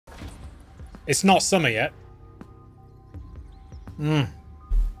It's not summer yet. Hmm.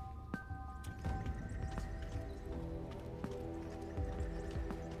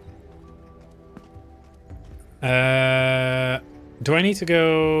 Do I need to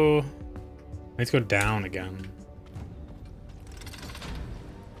go... I need to go down again.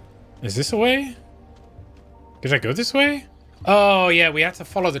 Is this a way? Did I go this way? Oh, yeah, we had to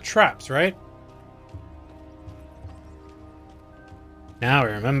follow the traps, right? Now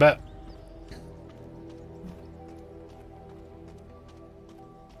we remember.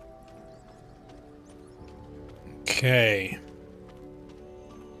 Okay.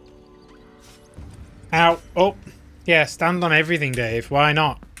 Ow. Oh. Yeah, stand on everything, Dave. Why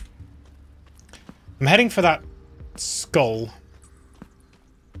not? I'm heading for that skull.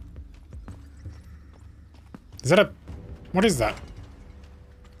 Is that a... What is that?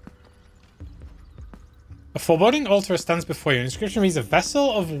 A foreboding altar stands before you. An inscription reads, a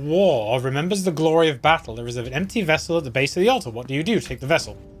vessel of war remembers the glory of battle. There is an empty vessel at the base of the altar. What do you do? Take the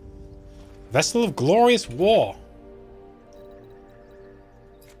vessel. Vessel of glorious war.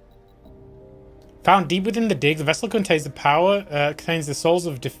 Found deep within the dig, the vessel contains the power, contains the souls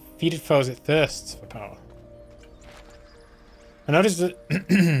of defeated foes. It thirsts for power. I noticed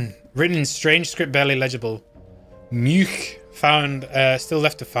that written in strange script, barely legible. Much found, still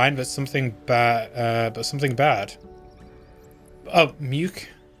left to find, but something bad. Oh, Much.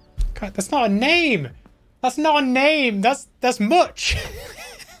 God, that's not a name. That's not a name. That's much.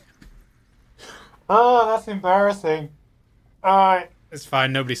 Oh, that's embarrassing. It's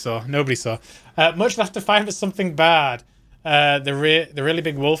fine. Nobody saw. Nobody saw. Much left to find, but something bad. The really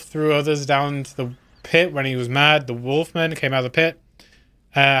big wolf threw others down to the pit when he was mad. The wolfman came out of the pit.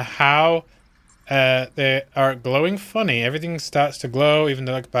 How? They are glowing funny. Everything starts to glow, even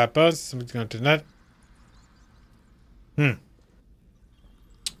though like bad buzz. Something's going to net.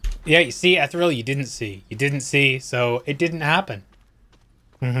 Yeah, you see, Ethereal, you didn't see. You didn't see, so it didn't happen.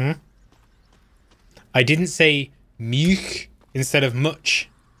 I didn't say Much instead of much.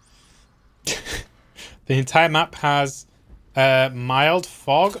 The entire map has mild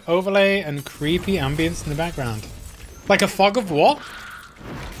fog overlay and creepy ambience in the background. Like a fog of what?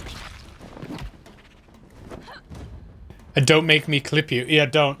 And don't make me clip you. Yeah,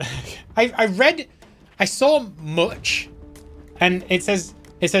 don't. I saw much, and it says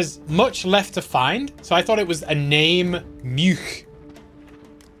much left to find. So I thought it was a name, Much.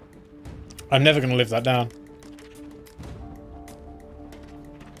 I'm never gonna live that down.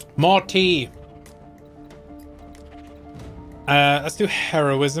 More tea. Let's do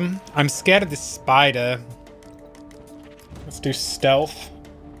heroism. I'm scared of this spider. Let's do stealth.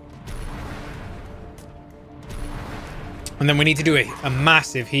 And then we need to do a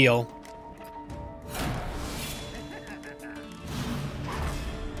massive heal.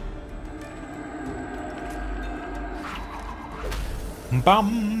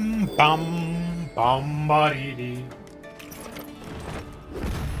 Bum bum bum ba-dee-dee.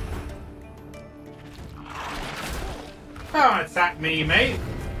 Don't attack me, mate.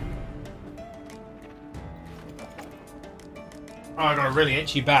 Oh, I got a really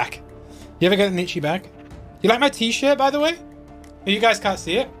itchy back. You ever get an itchy back? You like my t-shirt, by the way? Oh, you guys can't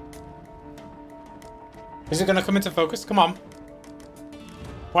see it. Is it gonna come into focus? Come on.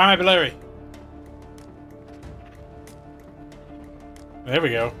 Why am I blurry? There we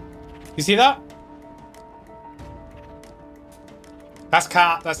go. You see that? That's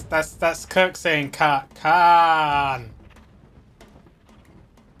cat. That's Kirk saying cat. Can.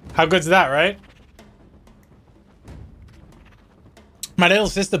 How good's that, right? My little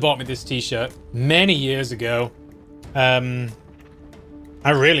sister bought me this t-shirt many years ago. I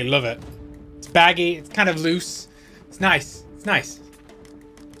really love it. It's baggy. It's kind of loose. It's nice. It's nice.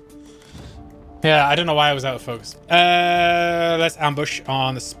 Yeah, I don't know why I was out of focus. Let's ambush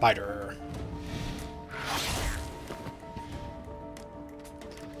on the spider.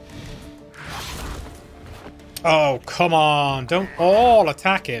 Oh, come on. Don't all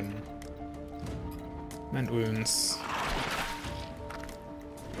attack him. Mend wounds.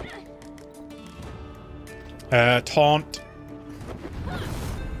 Taunt.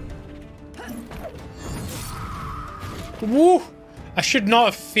 Woo! I should not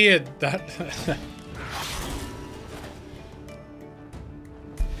have feared that.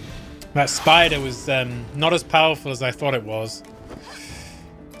 That spider was not as powerful as I thought it was.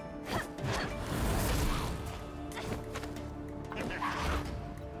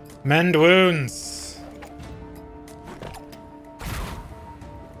 Mend wounds.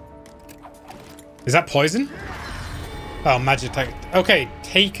 Is that poison? Oh, magic attack. Okay,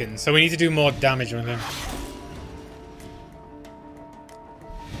 taken. So we need to do more damage with him.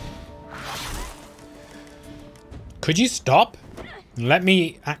 Could you stop? Let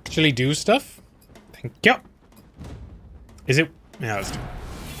me actually do stuff? Thank you. Is it? Yeah, let's do it.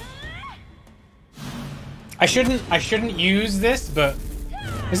 I shouldn't use this, but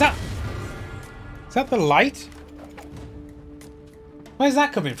is that the light? Where's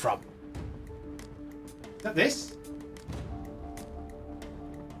that coming from? Is that this?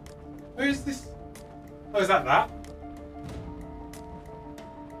 Where is this? Oh, is that that?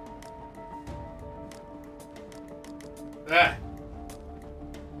 There.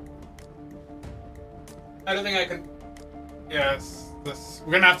 I don't think I can. Yeah,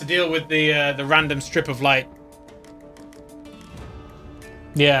 we're gonna have to deal with the random strip of light.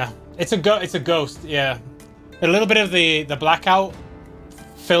 Yeah, it's a ghost. Yeah, a little bit of the blackout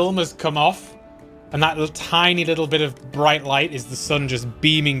film has come off, and that little, tiny little bit of bright light is the sun just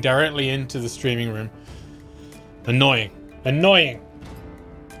beaming directly into the streaming room. Annoying. Annoying.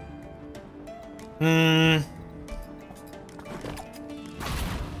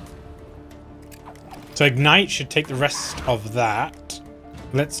 So Ignite should take the rest of that.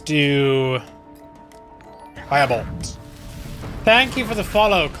 Let's do Firebolt. Thank you for the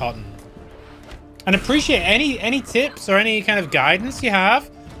follow, Cotton. And appreciate any tips or any kind of guidance you have,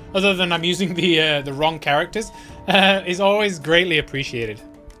 other than I'm using the wrong characters, is always greatly appreciated.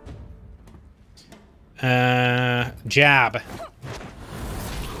 Jab.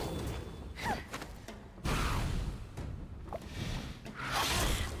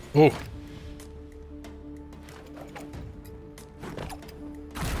 Oh.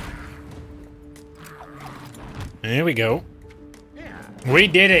 There we go. We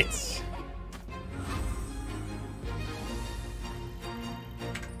did it.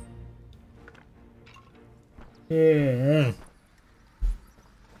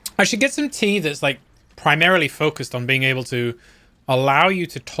 I should get some tea that's like primarily focused on being able to allow you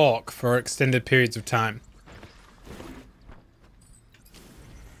to talk for extended periods of time.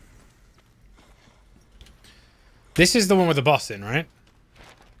 This is the one with the boss in, right?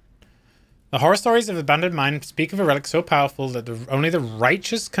 The horror stories of the abandoned mine speak of a relic so powerful that only the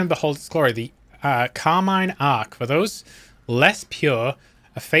righteous can behold its glory. The Carmine Ark. For those less pure,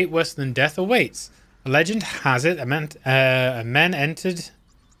 a fate worse than death awaits. A legend has it, men entered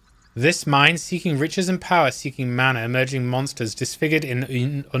this mine seeking riches and power, seeking mana, emerging monsters, disfigured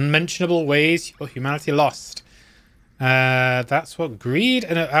in unmentionable ways, humanity lost. That's what greed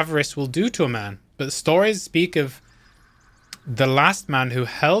and avarice will do to a man. But the stories speak of the last man who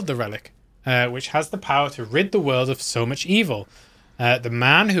held the relic, which has the power to rid the world of so much evil. The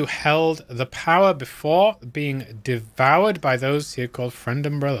man who held the power before being devoured by those he had called friend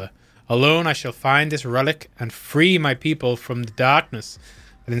and brother. Alone I shall find this relic and free my people from the darkness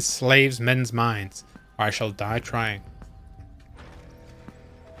that enslaves men's minds, or I shall die trying.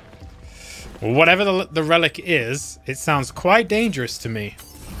 Whatever the relic is, it sounds quite dangerous to me.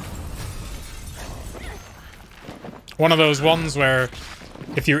 One of those ones where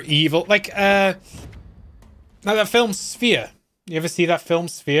if you're evil, like that film Sphere. You ever see that film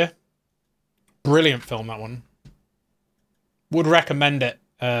Sphere? Brilliant film, that one. Would recommend it.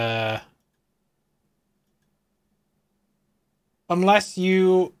 Unless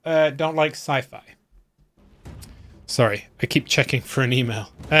you don't like sci-fi. Sorry, I keep checking for an email.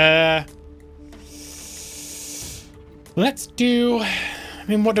 Let's do... I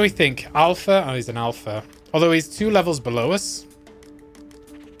mean, what do we think? Alpha? Oh, he's an alpha. Although he's 2 levels below us.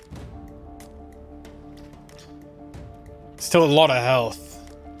 Still a lot of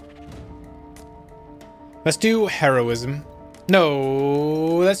health. Let's do heroism.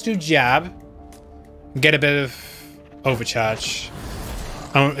 No, let's do jab. Get a bit of overcharge.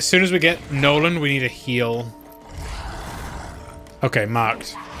 As soon as we get Knolan, we need a heal. Okay,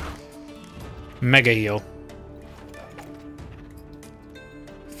 marked. Mega heal.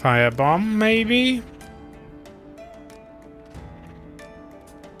 Firebomb, maybe?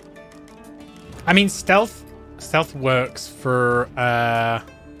 I mean, stealth works for, yeah,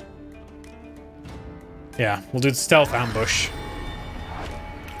 we'll do the stealth ambush.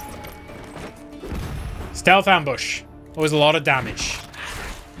 Stealth ambush. Always a lot of damage.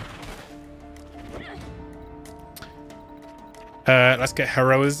 Let's get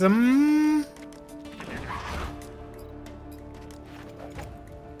heroism.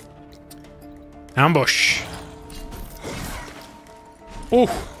 Ambush.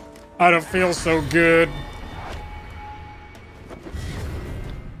 Oh, I don't feel so good.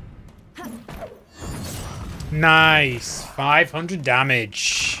 Nice. 500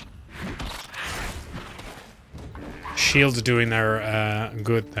 damage. Shields are doing their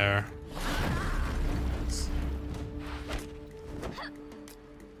good there.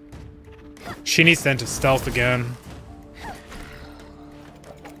 She needs to enter stealth again.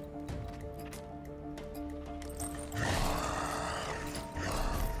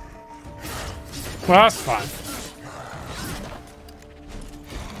 Well, that's fine.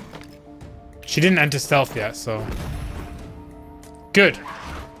 She didn't enter stealth yet, so... Good.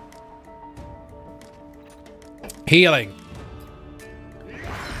 Healing.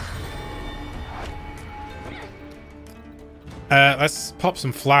 Let's pop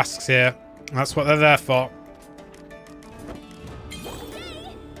some flasks here. That's what they're there for.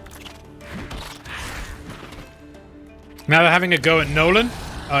 Now they're having a go at Knolan.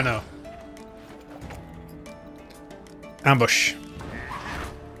 Oh no. Ambush.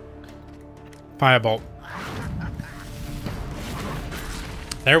 Firebolt.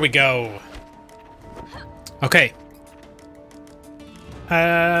 There we go. Okay.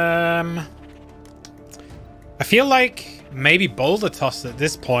 I feel like maybe Boulder Toss at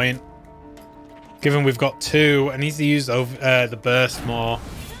this point. Given we've got two, I need to use the burst more.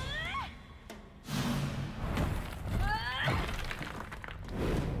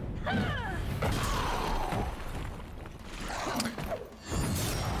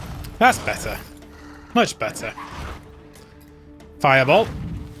 That's better. Much better. Firebolt.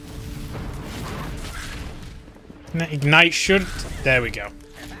 Ignite should... There we go.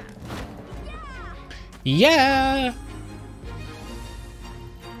 Yeah!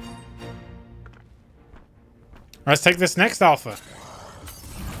 Let's take this next alpha.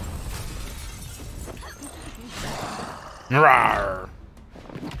 Rawr.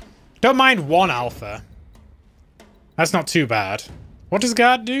 Don't mind one alpha. That's not too bad. What does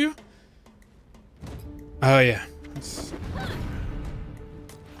guard do? Oh yeah.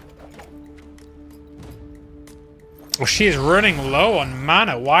 Well, she is running low on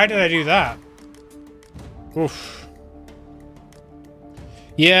mana. Why did I do that? Oof.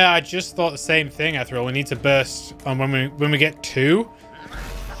 Yeah, I just thought the same thing, Ethel. We need to burst on when we get two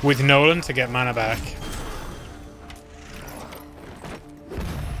with Knolan to get mana back.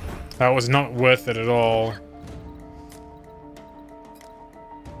 That was not worth it at all.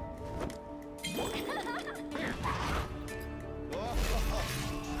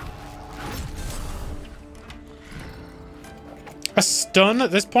 A stun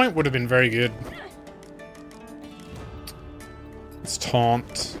at this point would have been very good. Let's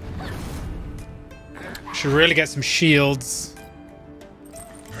taunt. Should really get some shields.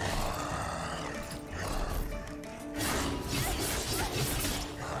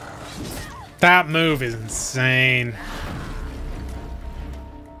 That move is insane.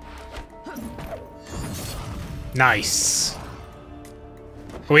 Nice.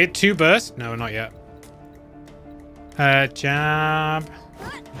 Are we at 2 bursts? No, not yet. Jab.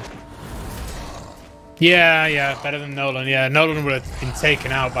 Yeah, better than Knolan. Yeah, Knolan would have been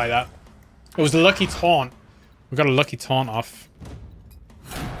taken out by that. It was a lucky taunt. We got a lucky taunt off.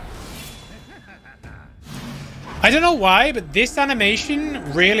 I don't know why, but this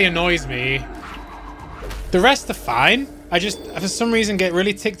animation really annoys me. The rest are fine. I just, for some reason, get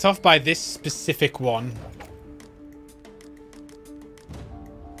really ticked off by this specific one.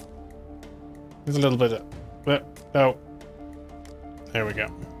 There's a little bit of... Oh. There we go.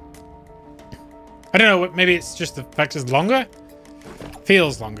 I don't know, maybe it's just the fact it's longer?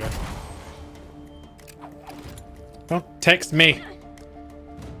 Feels longer. Don't text me.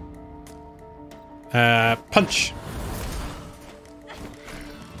 Punch.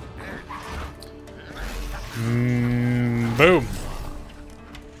 Boom.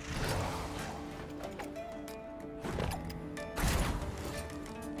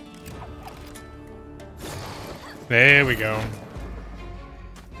 There we go.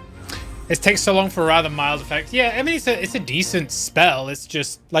 It takes so long for a rather mild effect. Yeah, I mean, it's a decent spell. It's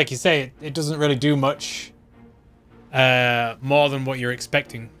just, like you say, it doesn't really do much more than what you're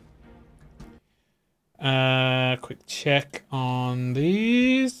expecting. Quick check on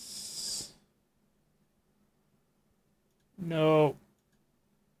these. No.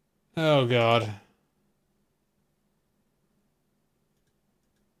 Oh, God.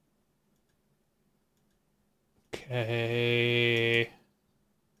 Okay.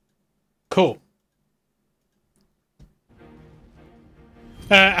 Cool.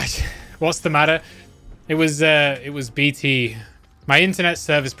 What's the matter? It was BT, my internet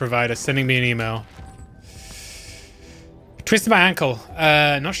service provider, sending me an email. Twisted my ankle.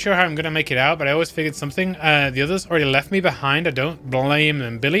 Not sure how I'm gonna make it out, but I always figured something. The others already left me behind. I don't blame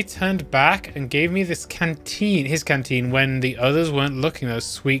them. Billy turned back and gave me this canteen, his canteen, when the others weren't looking. That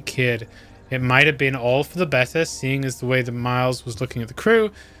sweet kid. It might have been all for the better, seeing as the way that Miles was looking at the crew.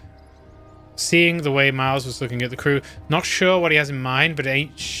 Not sure what he has in mind, but it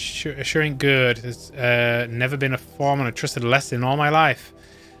ain't sure ain't good. There's never been a foreman I trusted less in all my life.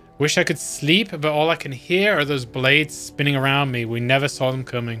 Wish I could sleep, but all I can hear are those blades spinning around me. We never saw them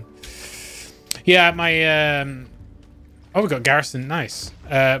coming. Yeah, my oh, we got Garrison. Nice.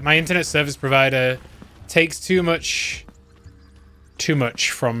 My internet service provider takes too much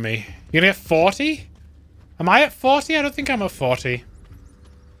from me. You're gonna get 40? Am I at 40? I don't think I'm at 40.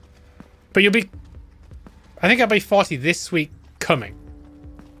 But you'll be... I think I'll be 40 this week coming.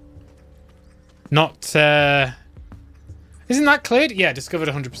 Not, Isn't that cleared? Yeah, discovered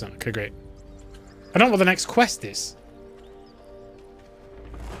 100%. Okay, great. I don't know what the next quest is.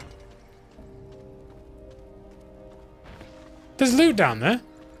 There's loot down there.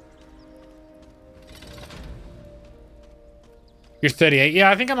 You're 38.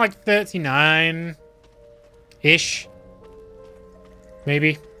 Yeah, I think I'm like 39-ish.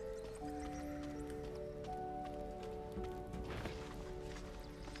 Maybe.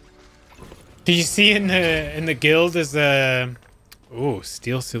 Did you see in the guild there's a... Ooh,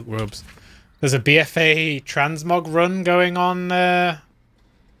 steel silk robes. There's a BFA transmog run going on.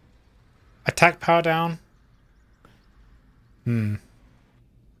 Attack power down.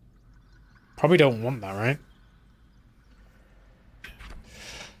 Probably don't want that,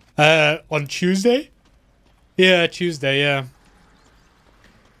 right? On Tuesday? Yeah, Tuesday, yeah.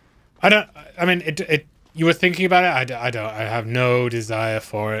 I mean, you were thinking about it? I have no desire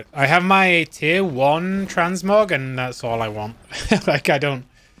for it. I have my tier 1 transmog and that's all I want. Like, I don't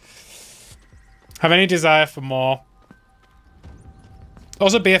have any desire for more.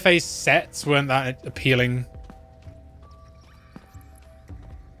 Also, BFA sets weren't that appealing.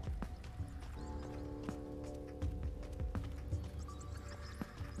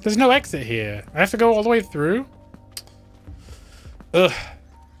 There's no exit here. I have to go all the way through? Ugh.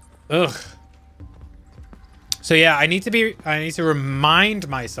 Ugh. So yeah, I need to remind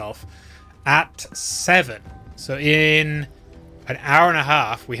myself at 7. So in an hour and a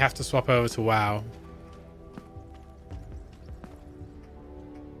half, we have to swap over to WoW.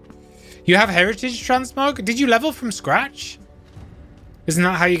 You have Heritage Transmog? Did you level from scratch? Isn't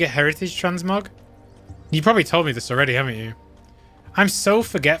that how you get Heritage Transmog? You probably told me this already, haven't you? I'm so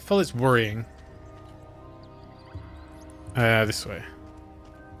forgetful, it's worrying. This way.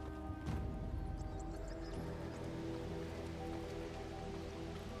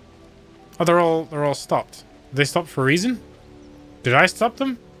 Oh, they're all stopped. They stopped for a reason? Did I stop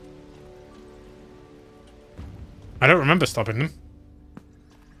them? I don't remember stopping them.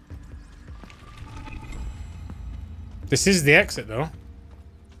 This is the exit, though.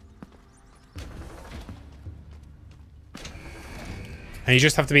 And you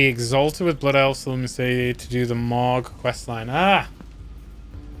just have to be exalted with Blood Elves to do the Morg questline. Ah!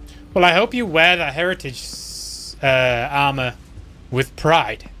 Well, I hope you wear that heritage armor with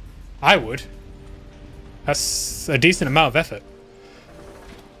pride. I would. That's a decent amount of effort.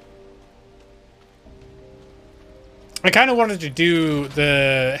 I kind of wanted to do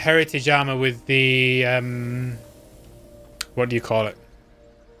the heritage armor with the... what do you call it?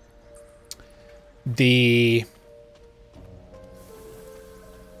 The...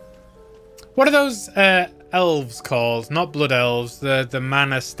 What are those elves called? Not blood elves. The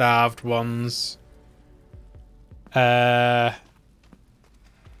mana starved ones.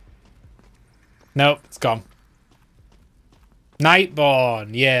 Nope, it's gone.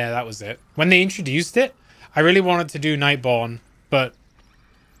 Nightborn. Yeah, that was it. When they introduced it, I really wanted to do Nightborn, but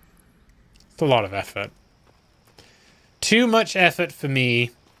it's a lot of effort. Too much effort for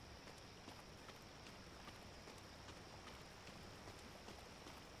me.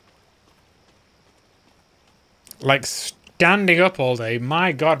 Like standing up all day.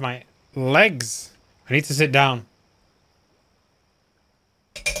 My God, my legs. I need to sit down.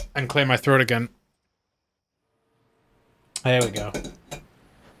 And clear my throat again. There we go.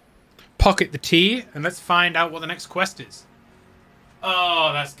 Pocket the tea, and let's find out what the next quest is.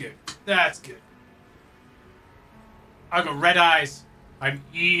 Oh, that's good. That's good. I've got red eyes. I'm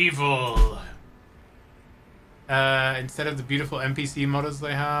evil. Instead of the beautiful NPC models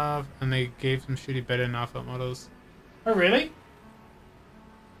they have, and they gave some shitty beta and alpha models. Oh, really?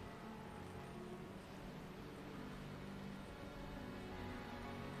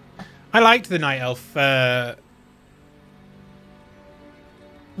 I liked the Night Elf.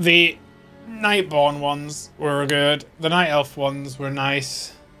 The Nightborn ones were good. The Night Elf ones were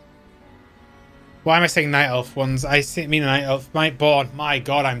nice. Why am I saying Night Elf ones? I mean Night Elf. Nightborn. My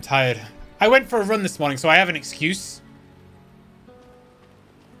God, I'm tired. I went for a run this morning, so I have an excuse.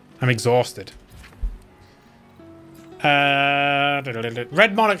 I'm exhausted.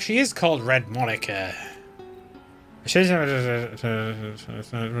 Red Monarch. She is called Red Monika. It's an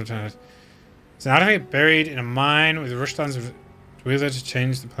artifact buried in a mine with rushlands of wheeler to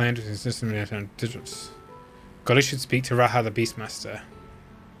change the plan to system digits. Gully should speak to Raha the Beastmaster.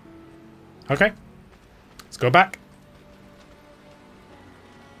 Okay. Let's go back.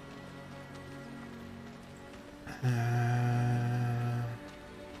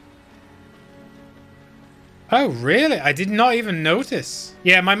 Oh, really? I did not even notice.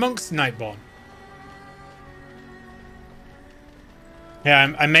 Yeah, my monk's Nightborn.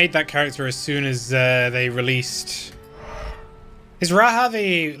 Yeah, I made that character as soon as they released... Is Raha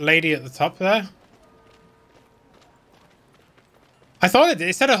the lady at the top there? I thought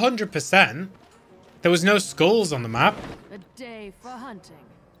it said 100%. There was no skulls on the map. A day for hunting.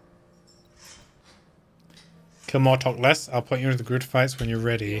 Kill more, talk less. I'll put you into the group fights when you're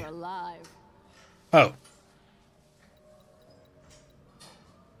ready. You're alive. Oh.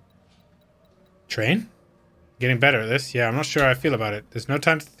 Train? Getting better at this? Yeah, I'm not sure how I feel about it. There's no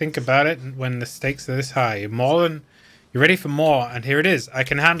time to think about it when the stakes are this high. You're ready for more, and here it is. I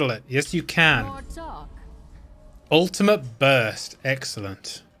can handle it. Yes, you can. More talk. Ultimate burst.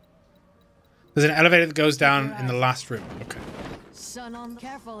 Excellent. There's an elevator that goes down in the last room. Okay. Sun on.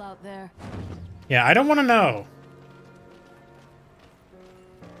 Careful out there. Yeah, I don't want to know.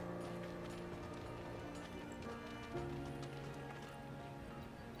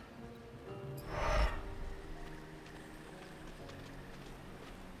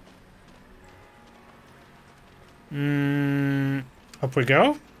 Up we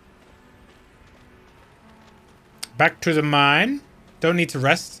go. Back to the mine. Don't need to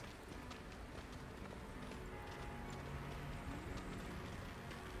rest.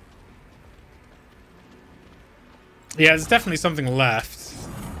 Yeah, there's definitely something left.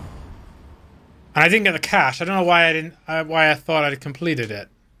 And I didn't get the cash. I don't know why I didn't. Why I thought I'd completed it.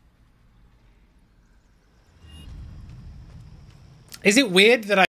 Is it weird that